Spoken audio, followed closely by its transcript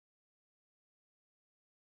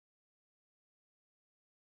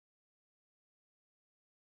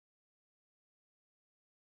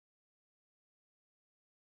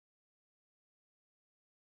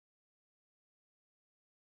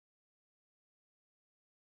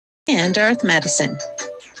and earth medicine.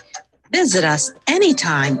 Visit us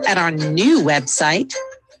anytime at our new website,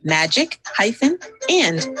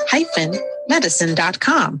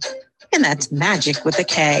 magic-and-medicine.com. And that's magic with a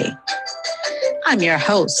K. I'm your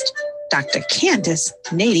host, Dr. Candace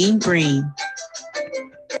Nadine Green.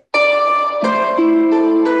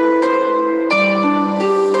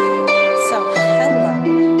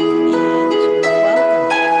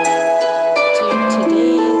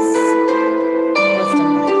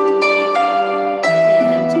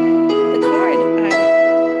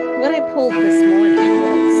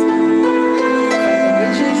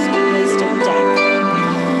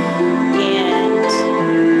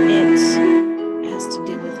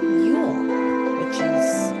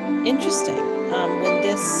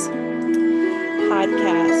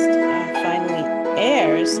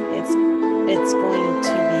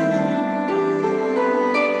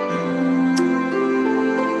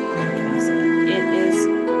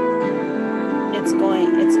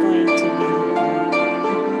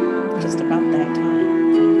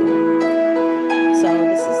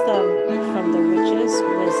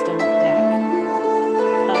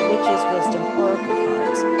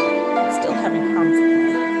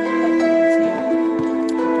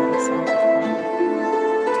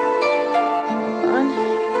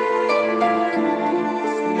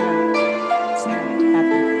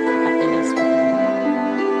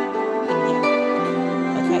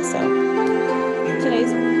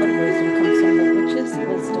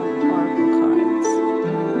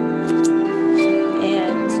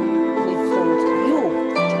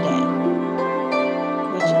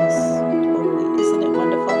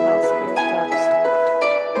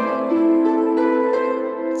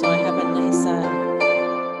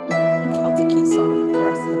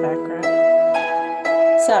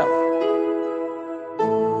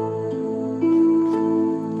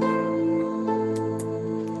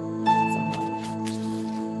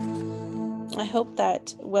 I hope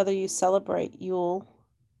that whether you celebrate Yule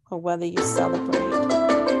or whether you celebrate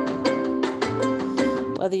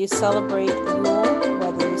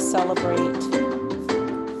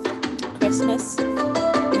Christmas,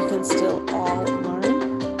 you can still all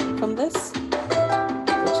learn from this,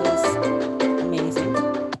 which is amazing.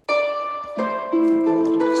 I'm a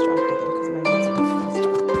little distracted there because my music is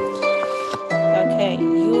okay,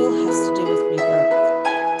 Yule has to do with rebirth.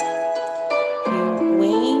 You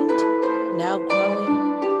waned, now growing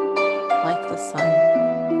like the sun,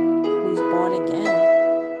 who's born again.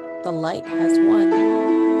 The light has won.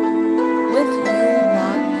 With Yule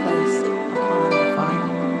log placed upon the fire,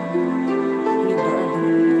 rebirth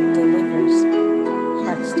delivers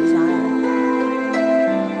heart's desire.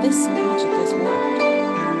 This magic is worked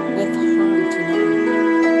with harm to none.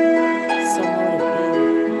 So mote it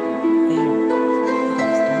be there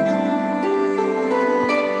against danger.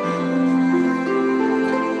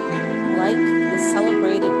 Like the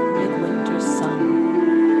celebrated midwinter sun,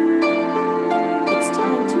 it's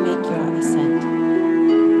time to make your ascent.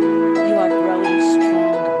 You are growing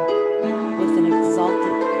stronger with an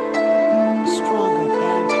exalted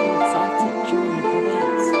journey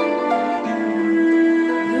awaits.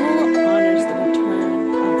 Yule honors the return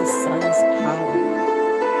of the sun's power,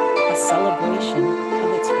 a celebration of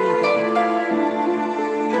its rebirth.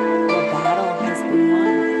 Your battle has been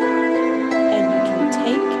won, and you can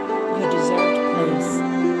take your deserved place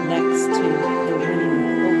next to the winning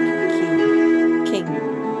Oak King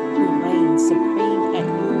who reigns supreme at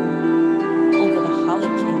Yule over the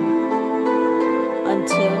Holly King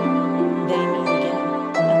until they meet again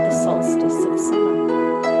at the solstice of summer.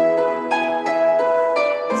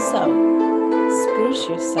 So, spruce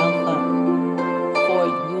yourself up, for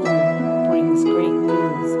Yule brings great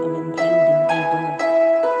news of impending rebirth.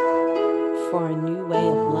 For a new way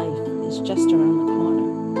of life is just around the corner.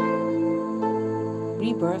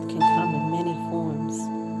 Rebirth can come in many forms,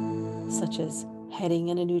 such as heading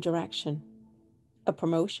in a new direction, a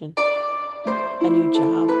promotion, a new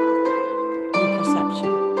job, new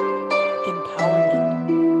perception,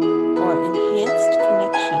 empowerment, or enhanced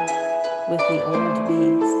connection with the old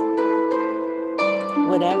beings.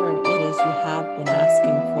 Whatever it is you have been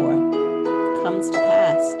asking for comes to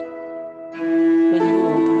pass when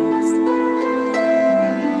Yule comes.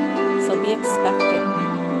 So be expectant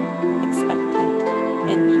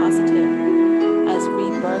and positive as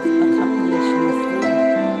rebirth accompanies you through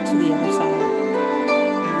to the other side,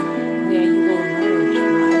 where you will emerge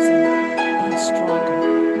rising and stronger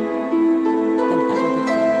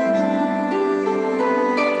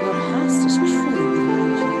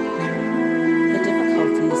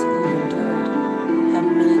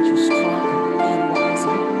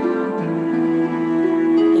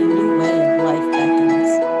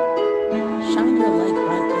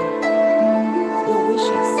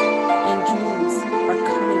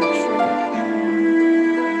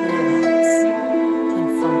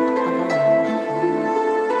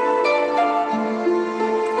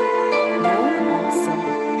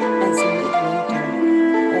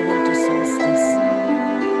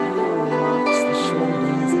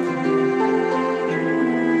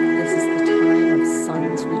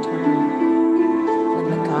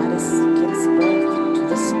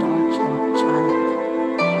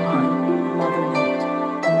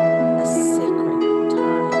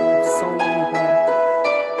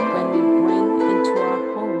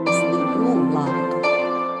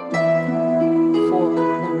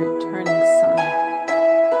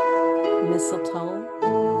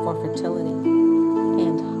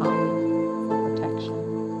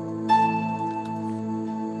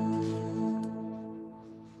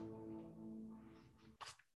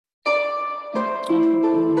help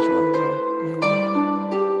you enjoy your new life.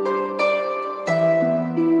 And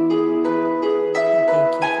thank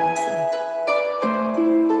you for listening.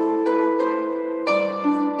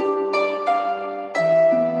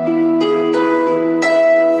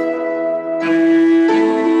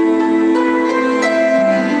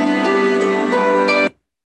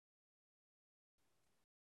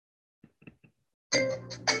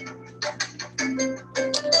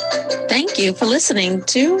 Thank you for listening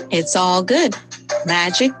to It's All Good,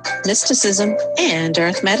 Magic, Mysticism, and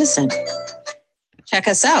Earth Medicine. Check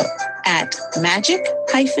us out at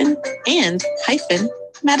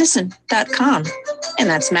magic-and-medicine.com. And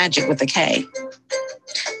that's magic with a K.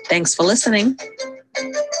 Thanks for listening.